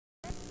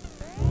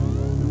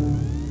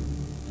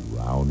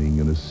drowning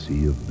in a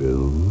sea of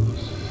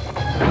bills?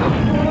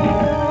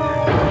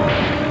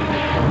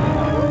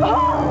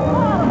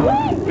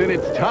 Then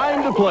it's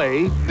time to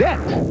play Debt.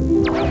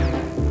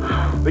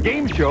 The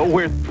game show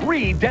where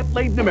 3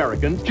 debt-laden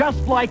Americans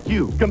just like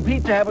you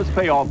compete to have us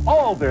pay off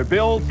all their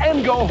bills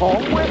and go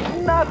home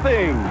with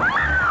nothing.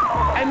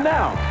 And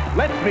now,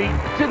 let's meet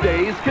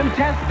today's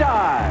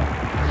contestant.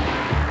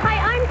 Hi,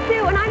 I'm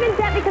Sue, and I'm in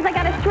debt because I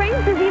got a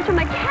strange disease from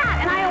a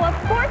cat, and I owe a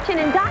fortune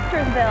in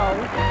doctor's bills.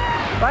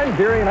 I'm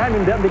Gary, and I'm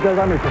in debt because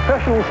I'm a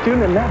professional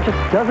student, and that just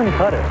doesn't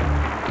cut it.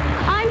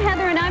 I'm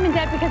Heather, and I'm in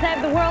debt because I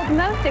have the world's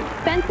most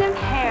expensive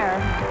hair.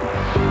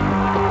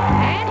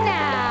 And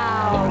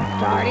now,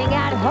 starting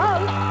at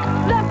host,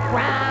 the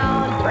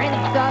Crown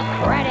Prince of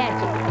Credit,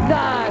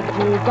 the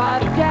Duke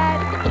of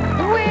Debt,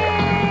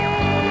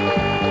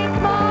 with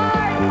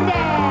Martindale.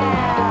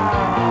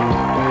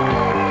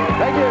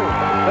 Thank you.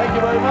 Thank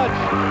you very much.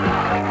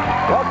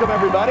 Welcome,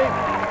 everybody.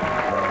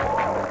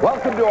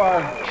 Welcome to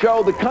our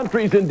show, The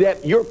Country's in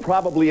Debt. You're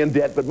probably in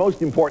debt, but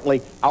most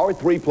importantly, our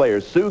 3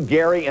 players, Sue,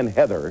 Gary, and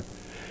Heather,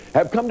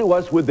 have come to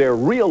us with their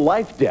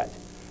real-life debt,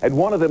 and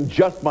one of them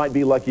just might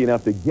be lucky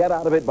enough to get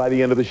out of it by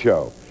the end of the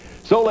show.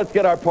 So let's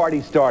get our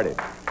party started.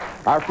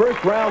 Our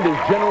first round is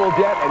general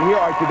debt, and here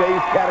are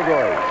today's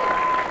categories.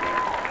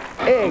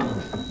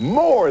 Eggs,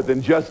 more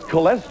than just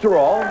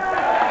cholesterol.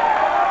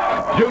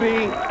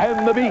 Beauty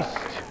and the Beast.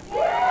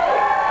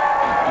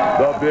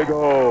 The Big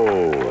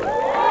O.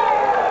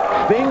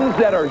 Things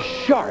that are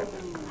sharp.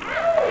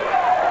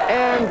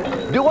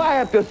 And do I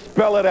have to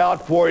spell it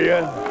out for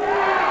you?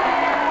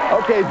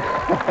 Okay,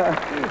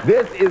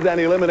 this is an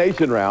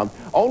elimination round.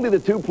 Only the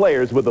 2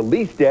 players with the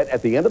least debt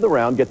at the end of the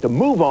round get to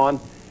move on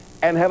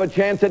and have a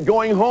chance at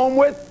going home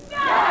with...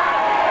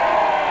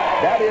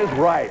 That is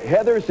right.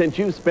 Heather, since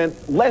you've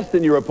spent less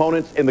than your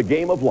opponents in the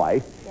game of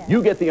life,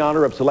 you get the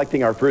honor of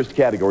selecting our first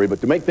category.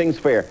 But to make things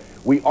fair,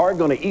 we are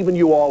going to even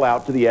you all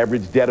out to the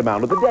average debt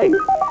amount of the day.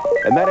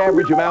 And that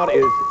average amount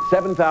is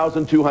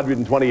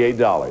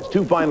 $7,228.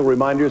 2 final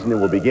reminders, and then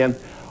we'll begin.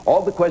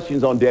 All the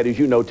questions on debt, as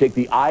you know, take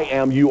the I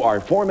am, you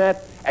are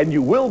format, and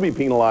you will be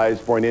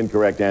penalized for an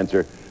incorrect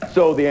answer.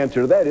 So the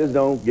answer to that is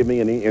don't give me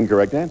any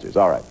incorrect answers.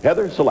 All right.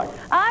 Heather, select.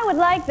 I would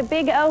like the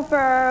Big O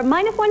for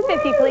minus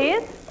 150,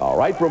 please. All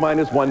right, for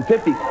minus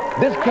 150.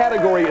 This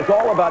category is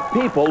all about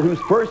people whose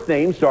first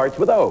name starts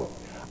with O.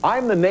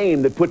 I'm the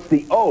name that puts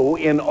the O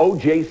in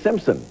O.J.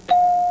 Simpson.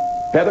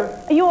 Heather?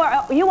 You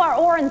are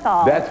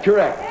Orenthal. That's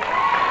correct.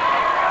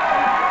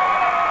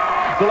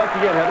 Select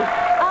again, Heather.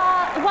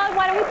 Well,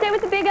 why don't we stay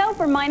with the Big O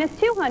for minus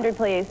 200,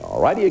 please? All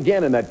righty,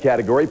 again in that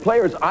category.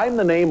 Players, I'm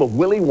the name of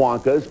Willy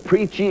Wonka's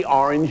preachy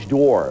orange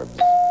dwarves.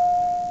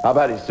 How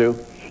about it, Sue?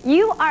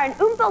 You are an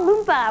Oompa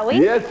Loompa,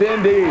 Wink. Yes,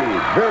 indeed.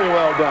 Very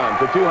well done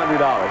for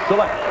 $200.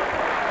 Select.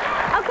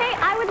 Okay,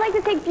 I would like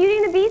to take Beauty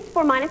and the Beast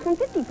for minus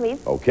 150, please.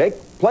 Okay.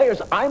 Players,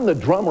 I'm the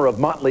drummer of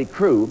Motley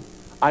Crue.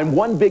 I'm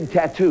one big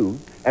tattoo,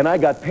 and I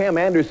got Pam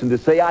Anderson to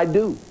say I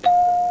do.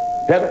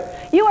 Heather?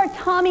 You are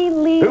Tommy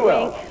Lee. Who Wink.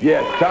 else?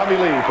 Yes, Tommy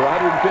Lee for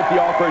 $150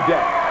 off her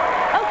debt.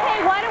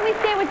 Okay, why don't we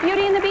stay with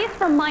Beauty and the Beast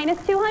for minus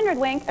 200,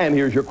 Wink? And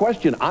here's your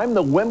question. I'm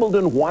the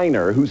Wimbledon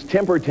whiner whose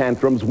temper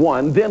tantrums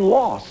won, then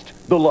lost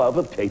the love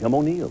of Tatum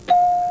O'Neal.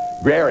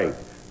 Gary.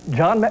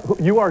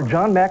 You are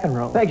John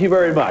McEnroe. Thank you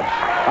very much.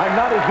 I'm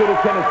not as good a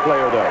tennis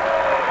player, though.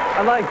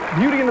 I like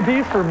Beauty and the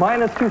Beast for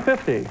minus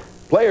 250.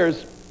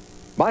 Players,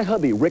 my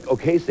hubby, Rick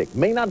Ocasek,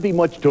 may not be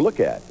much to look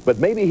at, but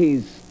maybe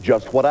he's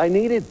just what I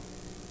needed.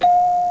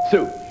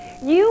 Sue.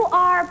 You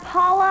are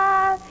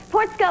Paula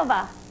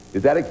Portskova.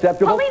 Is that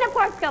acceptable? Paulina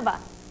Portskova.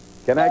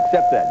 Can I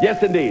accept that?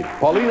 Yes, indeed.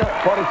 Paulina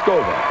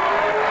Portskova.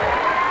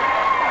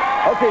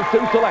 Okay,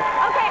 Sue, select.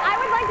 Okay, I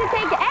would like to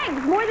take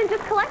eggs, more than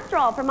just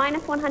cholesterol, for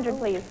minus 100,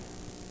 please.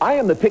 I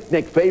am the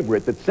picnic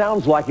favorite that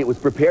sounds like it was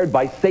prepared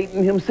by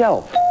Satan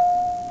himself.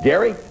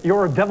 Gary?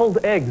 You're deviled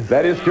eggs.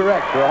 That is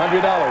correct, for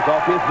 $100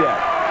 off his debt.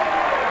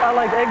 I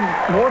like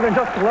eggs more than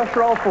just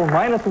cholesterol for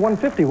minus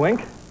 150,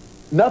 Wink.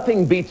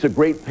 Nothing beats a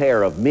great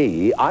pair of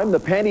me. I'm the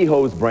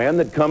pantyhose brand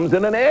that comes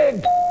in an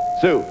egg.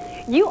 Sue?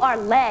 You are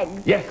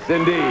legs. Yes,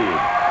 indeed.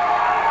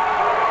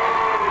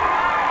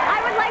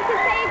 I would like to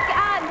take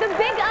the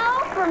Big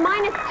O for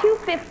minus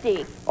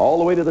 250. All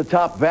the way to the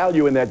top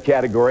value in that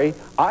category.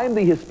 I'm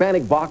the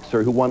Hispanic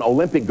boxer who won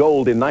Olympic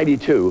gold in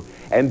 '92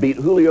 and beat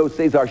Julio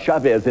Cesar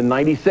Chavez in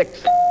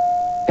 '96.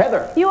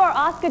 Heather? You are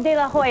Oscar de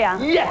la Hoya.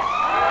 Yes,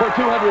 for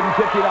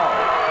 $250.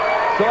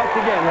 Select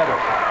again, Heather.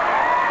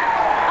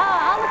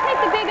 I'll take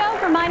the Big O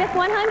for minus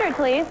 100,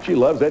 please. She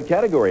loves that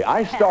category.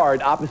 I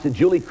starred opposite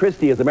Julie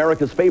Christie as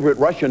America's favorite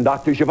Russian,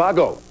 Dr.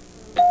 Zhivago.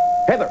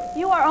 Heather?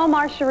 You are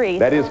Omar Sharif.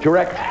 That is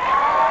correct.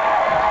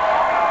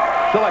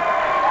 Select.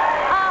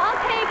 I'll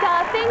take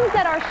things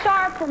that are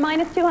sharp for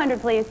minus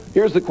 200, please.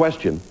 Here's the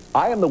question.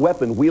 I am the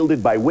weapon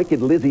wielded by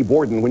wicked Lizzie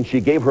Borden when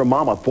she gave her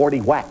mama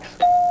 40 whacks.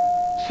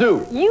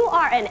 Sue? You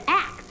are an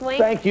axe, Wink.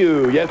 Thank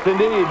you. Yes,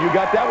 indeed. You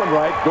got that one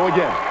right. Go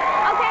again.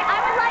 Okay,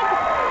 I would like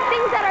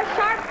things that are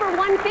sharp for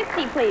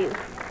 150, please.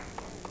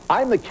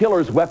 I'm the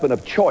killer's weapon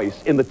of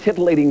choice in the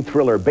titillating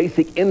thriller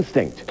Basic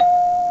Instinct.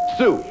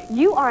 Sue.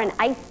 You are an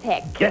ice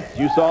pick. Yes,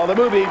 you saw the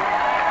movie.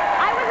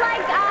 I would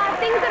like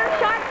things that are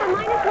sharp for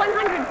minus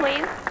 100,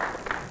 please.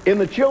 In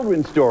the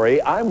children's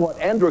story, I'm what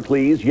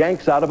Androcles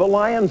yanks out of a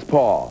lion's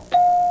paw.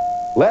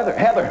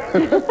 Heather.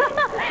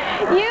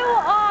 You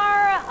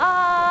are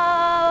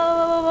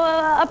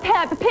a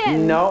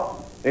pin. No.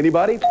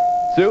 Anybody?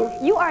 Sue?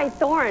 You are a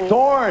thorn.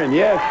 Thorn,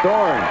 yes,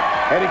 thorn.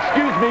 And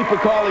excuse me for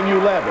calling you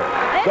leather.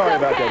 It's Sorry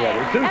about okay. that,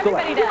 Heather. Sue,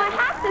 Everybody does. Do I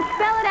have to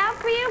spell it out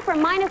for you for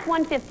minus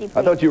 150, please?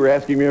 I thought you were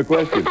asking me a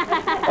question.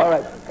 All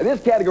right.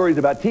 This category is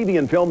about TV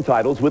and film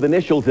titles with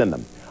initials in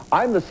them.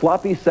 I'm the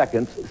Sloppy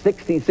Seconds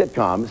 60s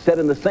sitcom set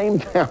in the same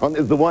town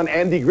as the one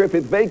Andy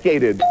Griffith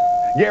vacated.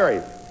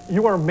 Gary.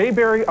 You are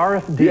Mayberry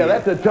RFD. Yeah,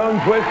 that's a tongue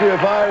twister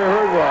if I ever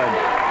heard one.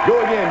 Go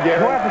again,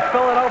 Gary. Do I have to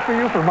spell it out for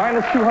you for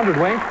minus 200,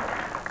 Wink?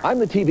 I'm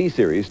the TV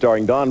series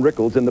starring Don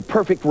Rickles in the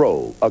perfect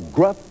role, a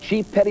gruff,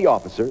 cheap petty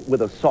officer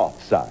with a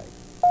soft side.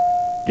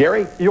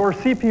 Gary? Your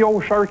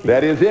CPO Sharky.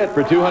 That is it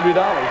for $200.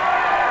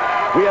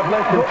 We have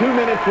less than 2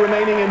 minutes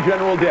remaining in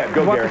general debt.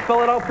 Go, Do I Gary. have to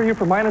spell it out for you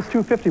for minus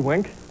 250,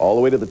 Wink? All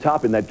the way to the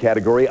top in that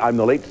category, I'm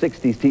the late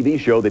 60s TV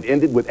show that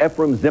ended with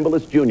Ephraim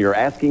Zimbalist Jr.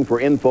 asking for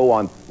info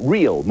on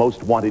real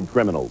most wanted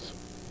criminals.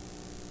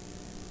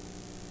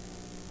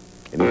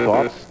 Any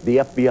thoughts? The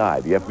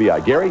FBI, the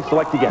FBI. Gary,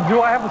 select again.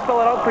 Do I have to spell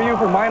it out for you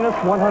for minus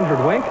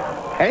 100, Wink?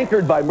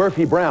 Anchored by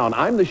Murphy Brown,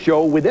 I'm the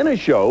show within a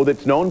show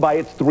that's known by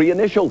its 3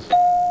 initials.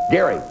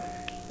 Gary.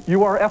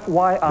 You are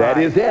FYI. That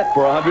is it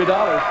for $100.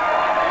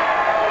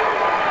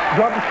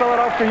 Do I have to spell it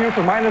out for you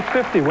for minus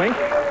 50, Wink?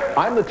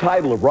 I'm the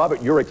title of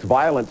Robert Urick's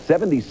violent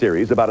 70s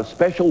series about a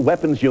special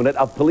weapons unit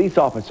of police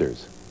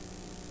officers.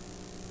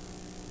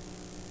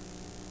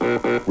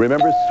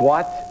 Remember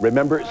SWAT?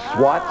 Remember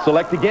SWAT?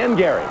 Select again,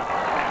 Gary.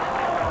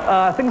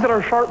 Things that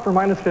are sharp for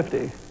minus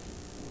 50.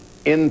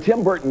 In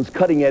Tim Burton's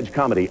cutting-edge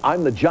comedy,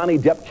 I'm the Johnny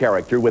Depp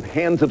character with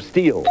hands of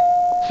steel.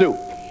 Sue.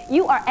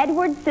 You are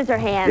Edward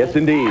Scissorhands. Yes,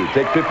 indeed.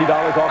 Take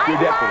 $50 off your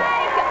debt for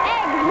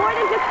that. Eggs, more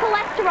than just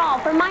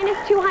cholesterol, for minus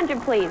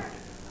 200, please.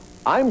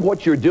 I'm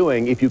what you're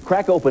doing if you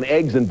crack open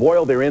eggs and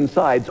boil their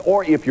insides,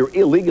 or if you're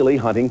illegally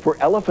hunting for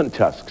elephant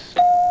tusks.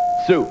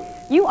 Sue.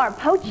 You are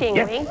poaching,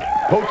 Yes. Wink.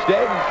 Poached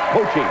eggs,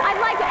 poaching. I'd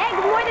like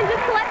eggs, more than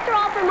just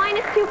cholesterol, for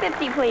minus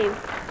 250, please.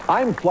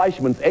 I'm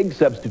Fleischmann's egg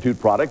substitute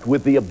product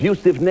with the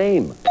abusive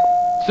name.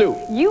 Sue.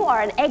 You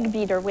are an egg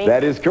beater, Wink.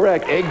 That is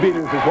correct. Egg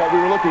beaters is what we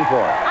were looking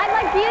for. I'd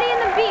like Beauty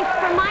and the Beast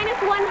for minus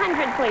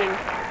 100, please.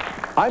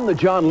 I'm the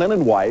John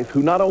Lennon wife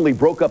who not only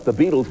broke up the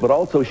Beatles, but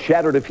also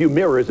shattered a few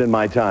mirrors in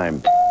my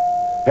time.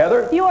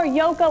 Heather? You are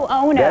Yoko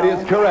Ono. That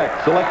is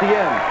correct. Select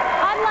again.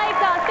 I'd like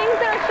things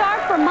that are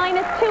sharp for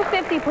minus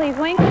 250, please,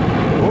 Wink. Ooh,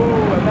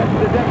 and that's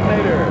the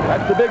detonator.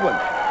 That's the big one.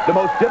 The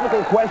most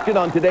difficult question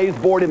on today's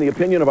board, in the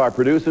opinion of our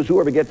producers,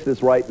 whoever gets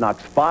this right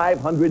knocks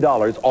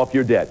 $500 off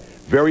your debt.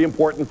 Very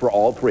important for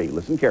all 3.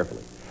 Listen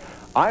carefully.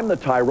 I'm the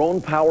Tyrone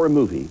Power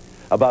movie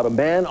about a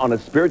man on a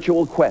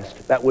spiritual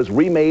quest that was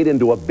remade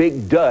into a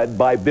big dud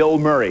by Bill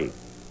Murray.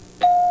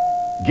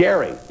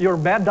 Gary. Your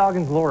Mad Dog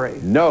in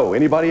Glory. No.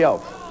 Anybody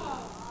else?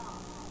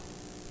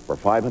 For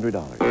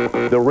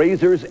 $500. The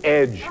Razor's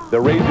Edge. The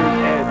Razor's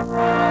Edge.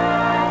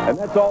 And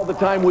that's all the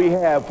time we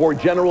have for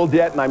general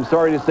debt, and I'm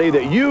sorry to say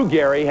that you,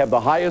 Gary, have the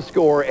highest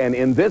score, and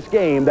in this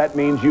game, that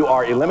means you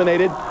are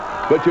eliminated,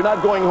 but you're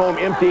not going home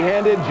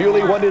empty-handed.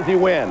 Julie, what does he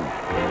win?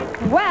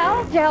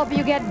 Well, to help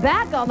you get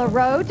back on the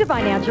road to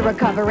financial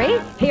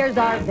recovery, here's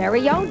our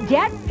very own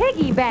debt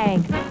piggy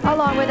bank,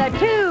 along with a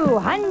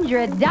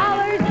 $200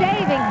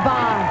 savings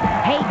bond.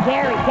 Hey,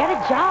 Gary, get a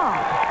job.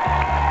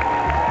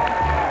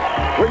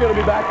 We're going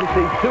to be back to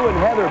see Sue and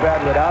Heather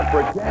battle it out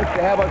for a chance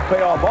to have us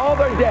pay off all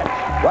their debts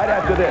right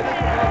after this.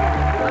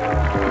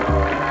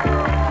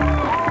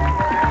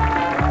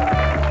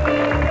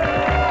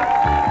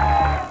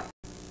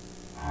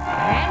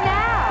 And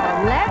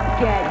now,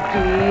 let's get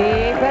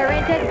deeper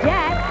into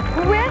debt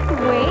with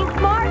Wink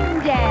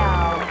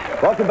Martindale.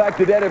 Welcome back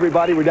to Debt,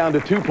 everybody. We're down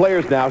to 2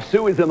 players now.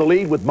 Sue is in the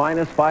lead with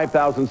minus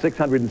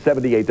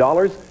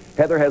 $5,678.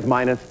 Heather has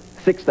minus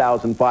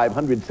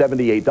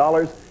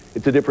 $6,578.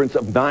 It's a difference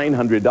of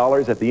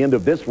 $900 at the end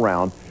of this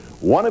round.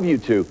 One of you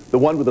two, the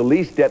one with the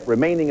least debt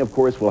remaining, of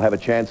course, will have a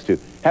chance to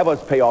have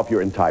us pay off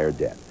your entire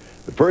debt.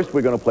 But first,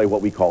 we're going to play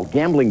what we call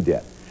gambling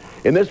debt.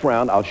 In this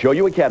round, I'll show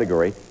you a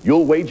category.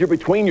 You'll wager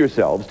between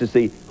yourselves to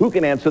see who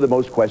can answer the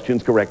most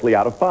questions correctly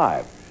out of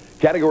 5.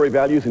 Category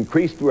values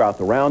increase throughout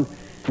the round.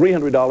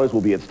 $300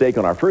 will be at stake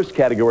on our first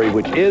category,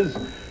 which is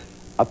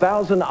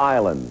 1,000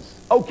 islands.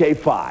 Okay,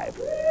 5.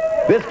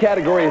 This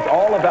category is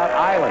all about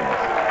islands.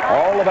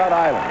 All about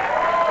islands.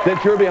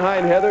 Since you're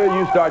behind, Heather,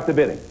 you start the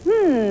bidding.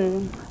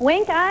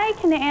 Wink, I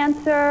can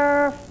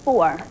answer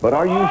 4. But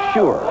are you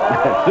sure?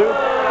 Sue,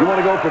 you want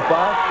to go for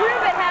 5?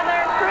 Prove it,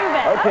 Heather. Prove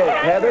it. Okay,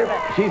 Heather,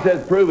 she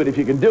says prove it. If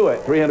you can do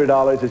it,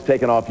 $300 is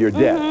taken off your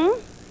debt.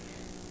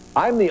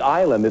 I'm the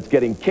island that's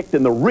getting kicked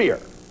in the rear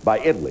by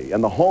Italy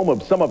and the home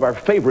of some of our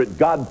favorite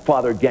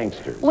Godfather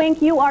gangsters.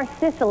 Wink, you are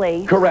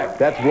Sicily. Correct.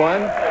 That's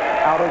 1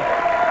 out of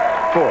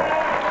 4.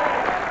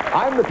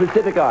 I'm the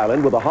Pacific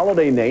Island with a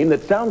holiday name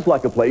that sounds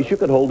like a place you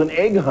could hold an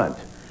egg hunt.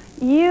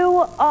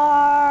 You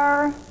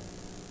are...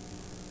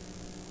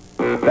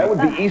 That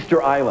would be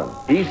Easter Island.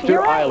 Easter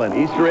right. Island,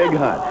 Easter egg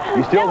hunt.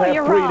 You still No, have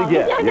you're 3 to wrong.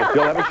 get. Yeah, You no.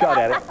 still have a shot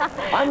at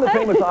it. I'm the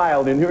famous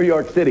island in New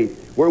York City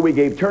where we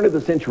gave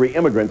turn-of-the-century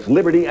immigrants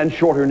liberty and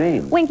shorter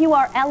names. Wink, you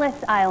are Ellis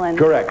Island.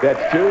 Correct. That's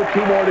 2.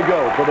 2 more to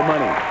go for the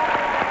money.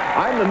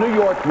 I'm the New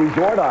York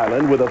resort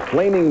island with a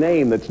flaming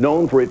name that's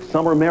known for its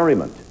summer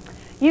merriment.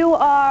 You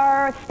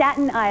are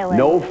Staten Island.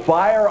 No,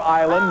 Fire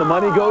Island. The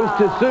money goes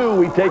to Sue.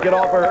 We take it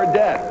off of her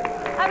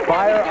debt.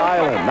 Fire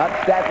Island,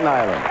 not Staten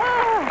Island.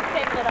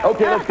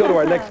 Okay, let's go to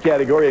our next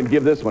category and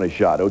give this one a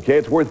shot, okay?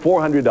 It's worth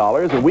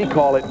 $400, and we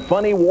call it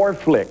Funny War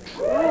Flicks.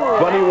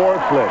 Funny War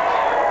Flicks.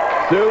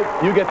 Sue,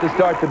 you get to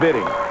start the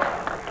bidding.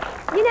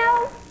 You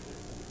know,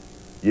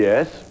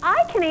 Yes?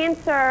 I can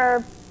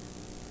answer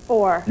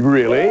 4.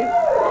 Really?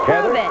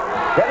 Heather? it.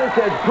 Heather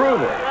says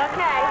prove it.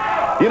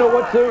 Okay. You know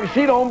what, Sue?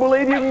 She don't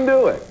believe you can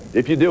do it.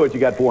 If you do it, you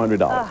got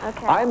 $400.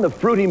 Okay. I'm the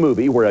fruity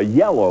movie where a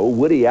yellow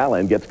Woody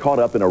Allen gets caught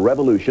up in a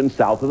revolution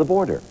south of the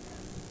border.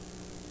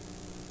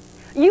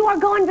 You are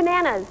Gone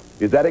Bananas.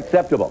 Is that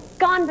acceptable?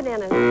 Gone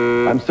Bananas.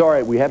 I'm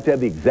sorry, we have to have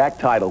the exact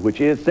title, which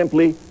is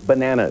simply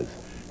Bananas.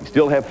 You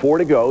still have 4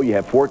 to go. You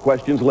have 4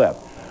 questions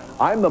left.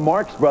 I'm the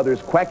Marx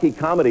Brothers quacky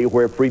comedy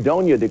where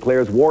Fredonia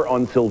declares war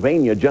on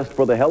Sylvania just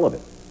for the hell of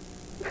it.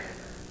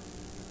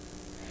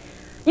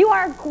 You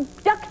are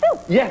Duck Soup.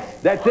 Yes,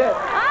 that's it.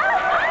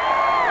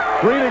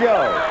 3 to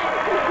go.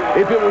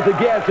 If it was a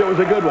guess, it was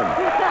a good one.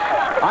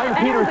 I'm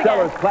Peter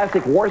Sellers'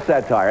 classic war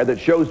satire that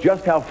shows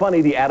just how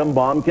funny the atom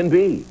bomb can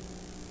be.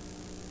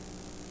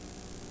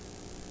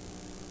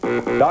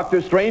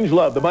 Dr.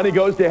 Strangelove, the money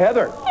goes to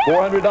Heather.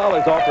 $400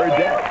 off her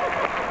debt.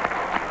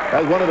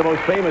 That's one of the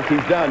most famous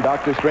he's done,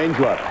 Dr.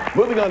 Strangelove.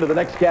 Moving on to the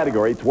next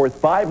category, it's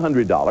worth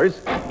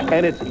 $500,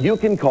 and it's You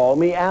Can Call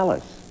Me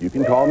Alice. You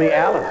can call me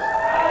Alice.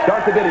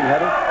 Start the bidding,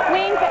 Heather.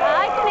 Wink,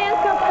 I can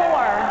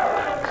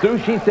answer 4.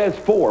 Sue, she says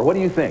 4. What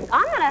do you think?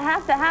 I'm going to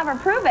have her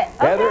prove it.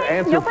 Heather, Okay,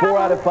 answer no 4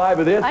 problem. out of 5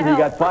 of this, I and you know.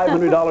 got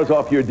 $500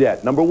 off your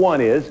debt. Number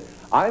 1 is,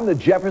 I'm the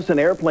Jefferson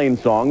Airplane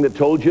song that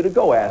told you to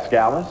go ask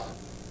Alice.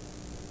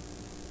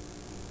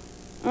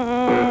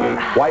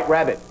 White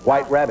Rabbit,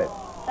 White Rabbit.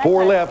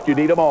 4 left, you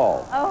need them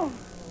all. Oh.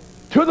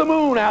 To the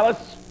moon,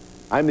 Alice.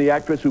 I'm the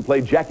actress who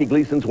played Jackie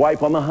Gleason's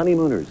wife on The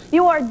Honeymooners.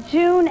 You are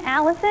June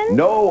Allison?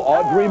 No,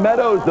 Audrey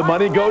Meadows. The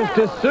money goes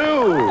to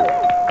Sue.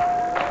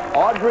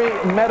 Audrey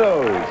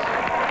Meadows.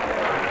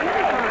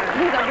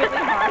 These are really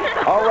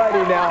hard. All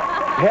righty now,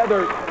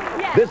 Heather,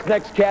 this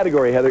next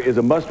category, Heather, is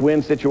a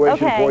must-win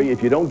situation Okay. for you.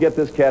 If you don't get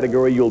this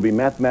category, you'll be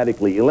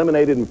mathematically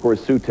eliminated, and of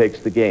course, Sue takes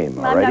the game.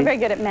 All I'm righty? not very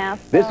good at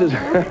math. This so. is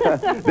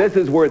this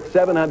is worth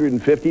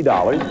 $750.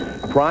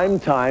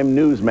 Primetime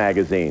news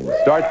magazine.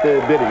 Start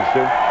the bidding,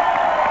 Sue.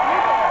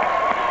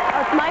 Oh,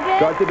 it's my bid?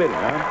 Start the bidding,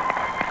 huh?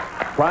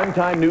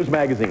 Primetime news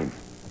magazine.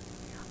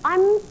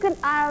 I'm good.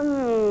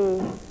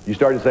 You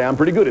started to say, I'm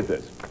pretty good at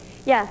this.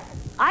 Yes.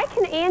 I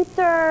can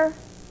answer...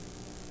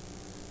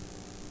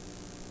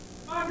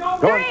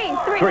 Go on.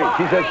 3. 3.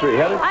 She says 3.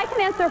 Heather? I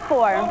can answer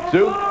 4. Sue?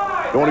 You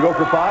want to go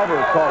for 5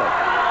 or call her?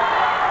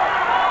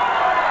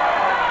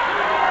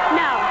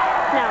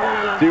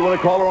 No. Do you want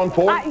to call her on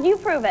 4? You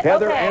prove it.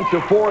 Heather, okay.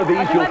 answer 4 of these.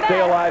 I'll do You'll my stay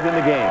best. alive in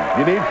the game.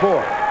 You need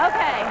 4.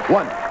 Okay.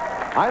 1.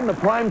 I'm the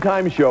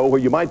primetime show where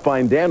you might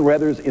find Dan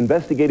Rather's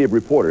investigative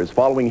reporters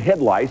following head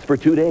lice for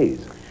 2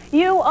 days.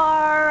 You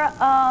are,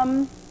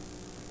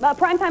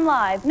 Primetime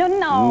Live. No,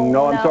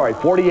 I'm sorry.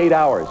 48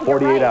 hours.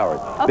 48 right. hours.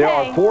 Okay. There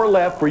are 4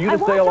 left. For you to I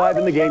stay watch alive all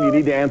in the these game, you shows.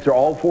 need to answer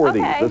all 4 of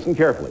these. Okay. Listen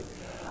carefully.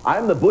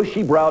 I'm the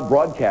bushy-browed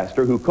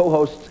broadcaster who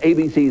co-hosts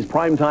ABC's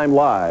Primetime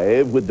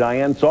Live with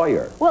Diane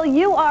Sawyer. Well,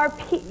 you are,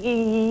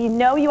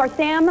 you are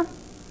Sam.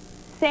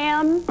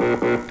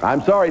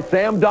 I'm sorry,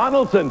 Sam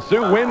Donaldson.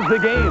 Sue wins the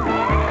game.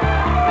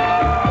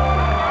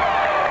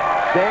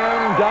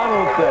 Sam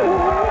Donaldson.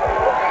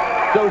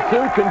 So,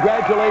 Sue,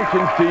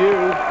 congratulations to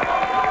you.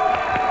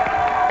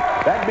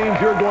 That means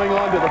you're going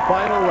on to the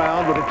final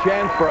round with a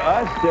chance for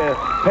us to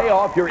pay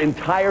off your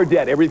entire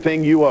debt,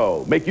 everything you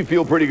owe. Make you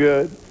feel pretty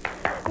good?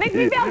 Makes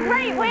me feel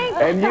great, Wink.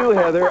 And you,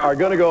 Heather, are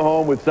going to go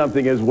home with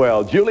something as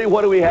well. Julie,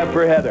 what do we have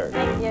for Heather?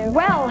 Thank you.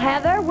 Well,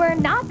 Heather, we're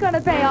not going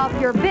to pay off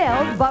your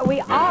bills, but we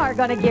are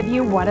going to give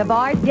you one of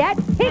our debt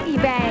piggy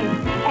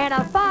banks and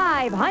a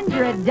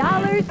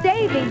 $500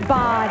 savings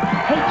bond.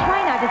 Hey,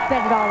 try not to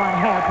spend it all on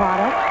hair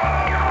products.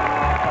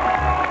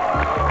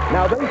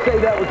 Now, they say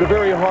that was a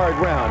very hard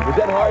round. Was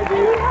that hard to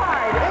you?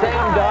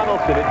 Sam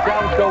Donaldson. It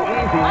sounds so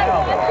easy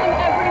now, though. I watch him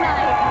every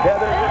night.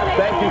 Heather,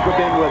 thank you for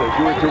being with us.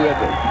 You were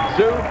terrific.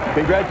 Sue,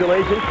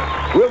 congratulations.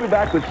 We'll be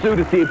back with Sue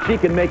to see if she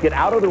can make it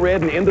out of the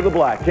red and into the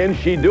black. Can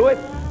she do it?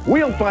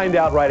 We'll find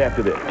out right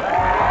after this.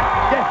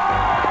 Yes.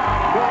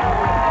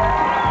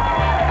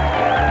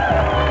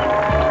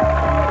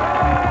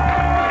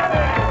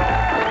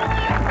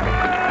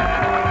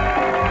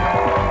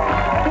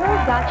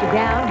 Girls got you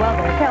down, well,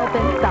 there's help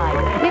inside.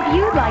 If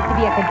you'd like to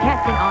be a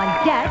contestant on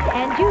debt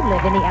and you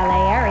live in the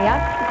LA area,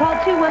 call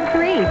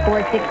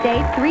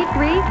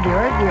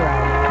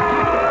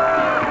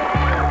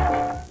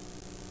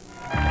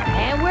 213-468-3300.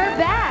 And we're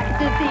back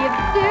to see if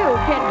Sue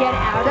can get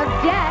out of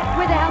debt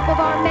with the help of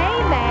our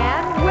main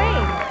man,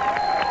 Wink.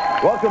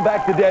 Welcome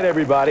back to Debt,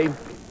 everybody.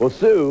 Well,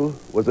 Sue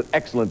was an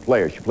excellent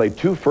player. She played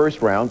 2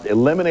 first rounds,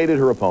 eliminated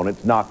her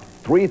opponents, knocked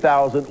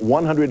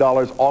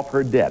 $3,100 off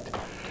her debt.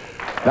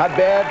 Not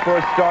bad for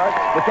a start,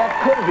 but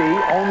that could be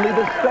only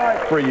the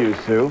start for you,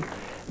 Sue.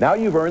 Now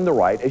you've earned the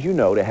right, as you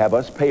know, to have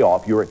us pay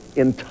off your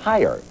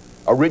entire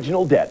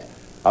original debt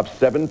of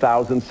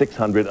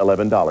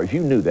 $7,611.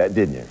 You knew that,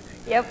 didn't you?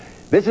 Yep.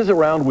 This is a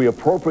round we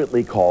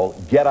appropriately call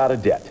Get Out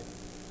of Debt.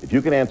 If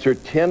you can answer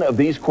 10 of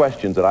these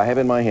questions that I have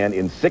in my hand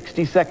in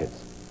 60 seconds,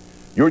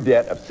 your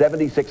debt of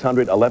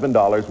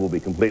 $7,611 will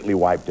be completely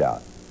wiped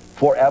out.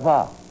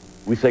 Forever.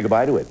 We say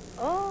goodbye to it.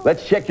 Oh.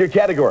 Let's check your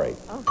category.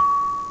 Oh.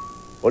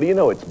 What do you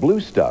know? It's blue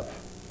stuff.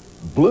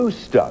 Blue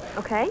stuff.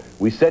 Okay.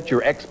 We set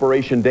your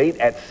expiration date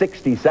at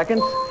 60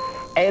 seconds,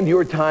 and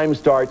your time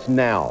starts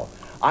now.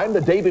 I'm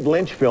the David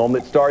Lynch film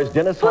that stars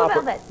Dennis Hopper.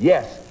 Blue velvet.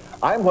 Yes.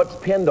 I'm what's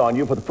pinned on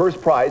you for the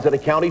first prize at a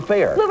county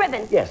fair. Blue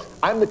ribbon. Yes.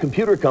 I'm the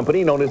computer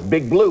company known as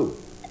Big Blue.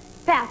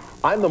 Pass.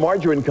 I'm the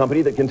margarine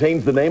company that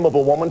contains the name of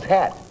a woman's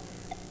hat.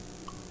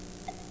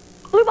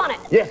 Blue bonnet.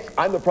 Yes.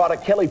 I'm the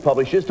product Kelly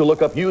publishes to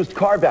look up used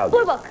car values.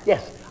 Blue book.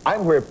 Yes.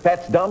 I'm where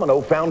Fats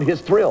Domino found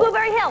his thrill.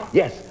 Blueberry Hill.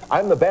 Yes.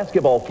 I'm the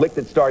basketball flick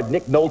that starred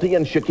Nick Nolte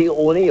and Shaquille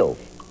O'Neal.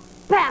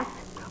 Pass.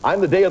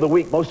 I'm the day of the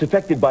week most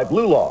affected by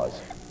blue laws.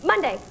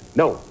 Monday.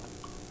 No.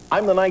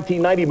 I'm the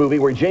 1990 movie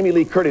where Jamie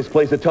Lee Curtis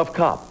plays a tough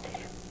cop.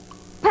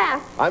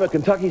 Pass. I'm a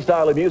Kentucky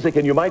style of music,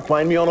 and you might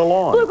find me on a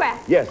lawn.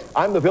 Bluegrass. Yes.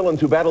 I'm the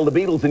villains who battle the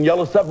Beatles in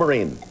Yellow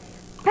Submarine.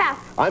 Pass.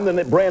 I'm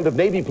the brand of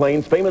Navy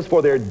planes famous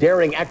for their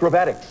daring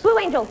acrobatics. Blue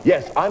Angel.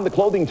 Yes. I'm the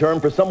clothing term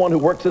for someone who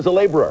works as a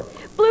laborer.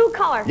 Blue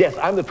collar. Yes.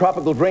 I'm the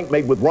tropical drink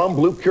made with rum,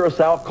 blue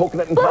curacao,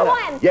 coconut, and Blue pineapple.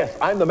 Hawaiian. Yes.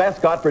 I'm the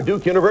mascot for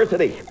Duke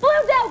University. Blue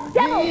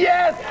devil.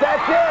 Yes,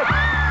 that's it.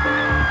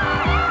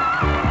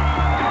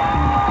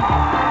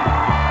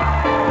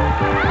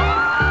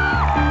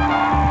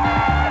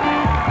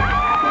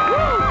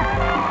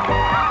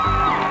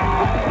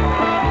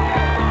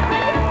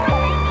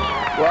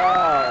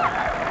 Wow.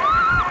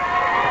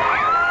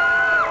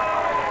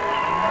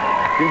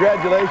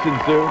 Congratulations,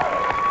 Sue.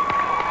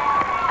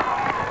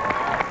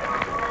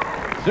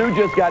 Sue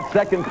just got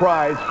second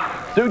prize.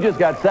 Sue just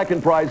got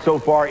second prize so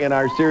far in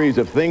our series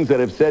of things that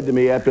have said to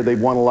me after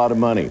they've won a lot of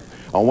money.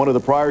 On one of the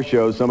prior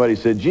shows, somebody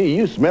said, gee,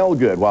 you smell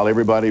good, while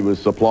everybody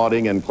was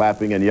applauding and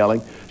clapping and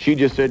yelling. She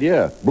just said,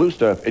 yeah, blue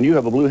stuff, and you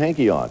have a blue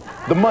hanky on.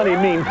 The money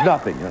means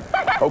nothing.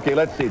 Okay,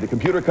 let's see. The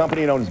computer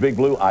company known as Big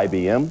Blue,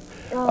 IBM.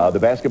 The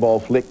basketball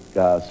flick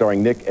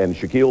starring Nick and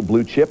Shaquille,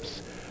 Blue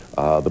Chips.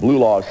 The Blue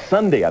Laws,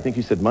 Sunday, I think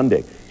you said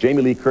Monday.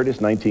 Jamie Lee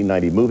Curtis,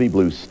 1990 movie,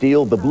 Blue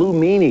Steel. The Blue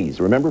Meanies,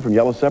 remember, from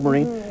Yellow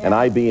Submarine? Yeah. And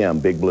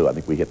IBM, Big Blue. I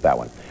think we hit that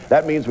one.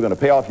 That means we're going to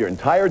pay off your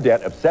entire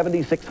debt of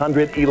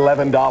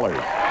 $7,611.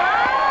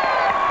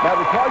 Now,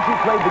 because you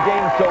played the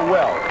game so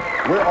well,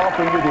 we're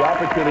offering you the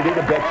opportunity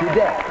to bet your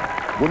debt.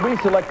 When we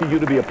selected you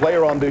to be a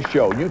player on this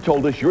show, you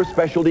told us your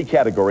specialty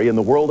category in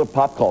the world of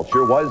pop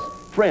culture was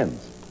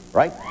Friends,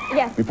 right?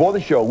 Yes. Before the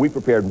show, we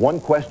prepared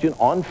one question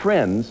on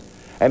Friends,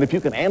 and if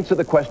you can answer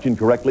the question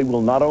correctly,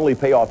 we'll not only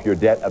pay off your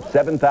debt of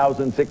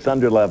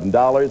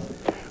 $7,611,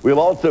 we'll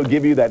also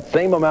give you that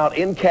same amount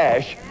in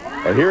cash.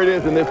 And here it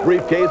is in this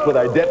briefcase with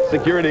our debt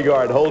security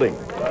guard holding.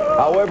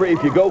 However,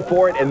 if you go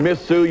for it and miss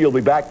Sue, you'll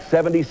be back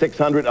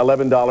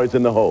 $7,611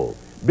 in the hole.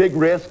 Big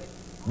risk,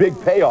 big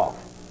payoff.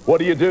 What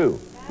do you do?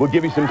 We'll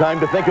give you some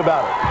time to think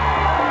about it.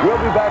 We'll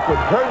be back with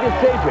her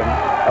decision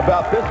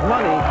about this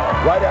money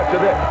right after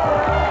this.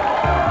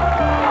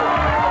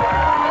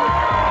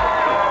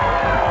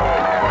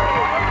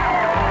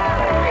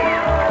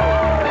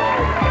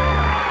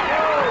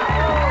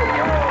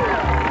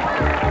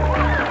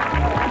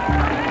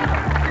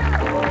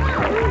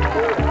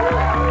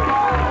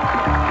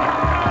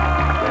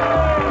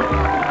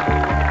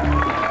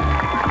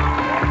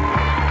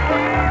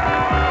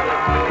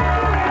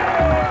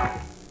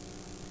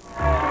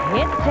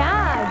 It's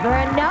time for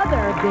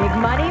another big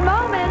money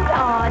moment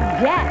on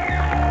Debt.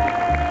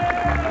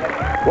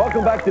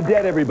 Welcome back to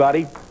Debt,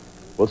 everybody.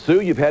 Well,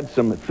 Sue, you've had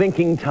some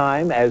thinking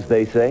time, as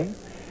they say.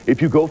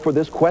 If you go for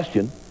this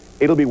question,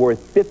 it'll be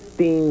worth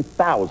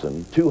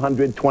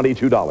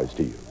 $15,222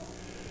 to you.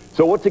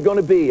 So what's it going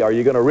to be? Are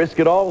you going to risk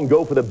it all and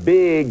go for the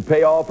big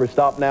payoff, or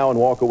stop now and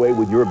walk away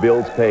with your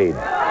bills paid? Wink,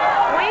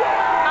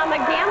 I'm a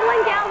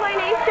gambling gal by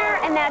nature,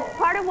 and that's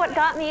part of what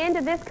got me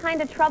into this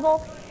kind of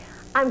trouble.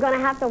 I'm going to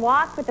have to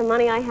walk with the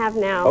money I have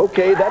now.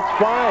 Okay,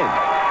 that's fine.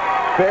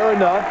 Fair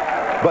enough.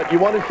 But you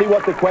want to see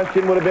what the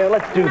question would have been?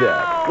 Let's do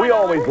that. We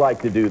always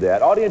like to do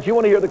that. Audience, you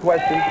want to hear the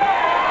question?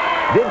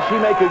 Did she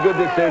make a good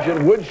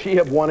decision? Would she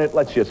have won it?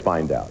 Let's just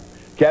find out.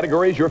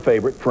 Category is your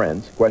favorite,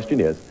 Friends. Question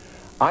is,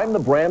 I'm the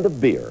brand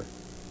of beer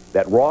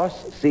that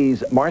Ross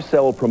sees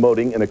Marcel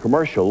promoting in a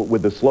commercial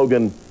with the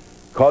slogan,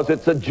 "'Cause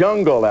it's a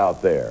jungle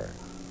out there."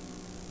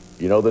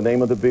 You know the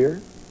name of the beer?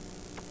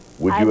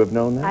 Would you have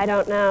known that? I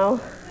don't know.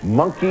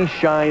 Monkey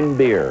Shine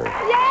Beer.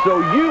 Yay! So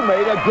you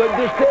made a good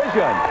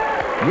decision.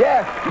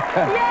 Yes.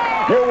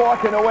 You're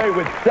walking away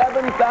with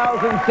 $7,611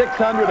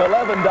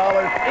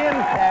 in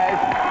cash.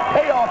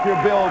 Pay off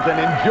your bills and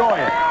enjoy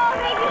it.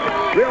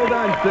 Real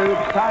done, Sue.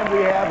 Time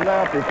we have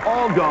left is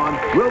all gone.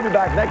 We'll be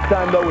back next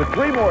time, though, with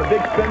 3 more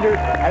big spenders,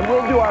 and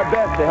we'll do our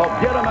best to help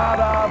get them out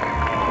of...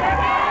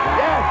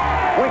 Yes!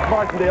 Wink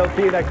Martindale.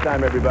 See you next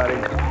time, everybody.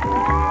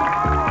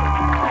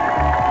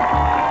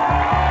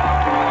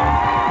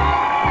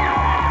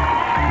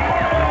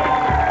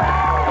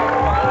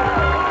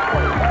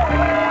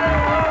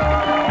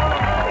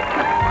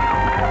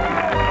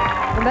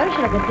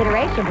 Promotional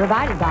consideration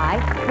provided by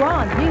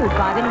Ron's new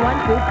 5-in-1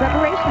 food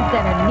preparation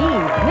center.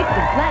 Needs,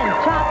 mixes, blends,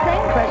 chops,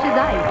 and crushes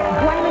ice.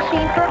 One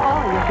machine for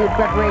all your food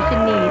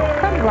preparation needs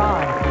from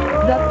Ron's.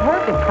 The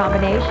perfect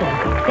combination.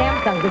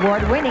 Samsung's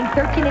award-winning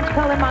 13-inch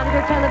color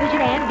monitor television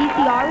and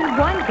VCR in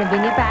one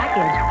convenient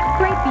package.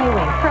 Great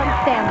viewing from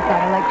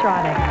Samsung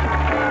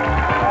Electronics.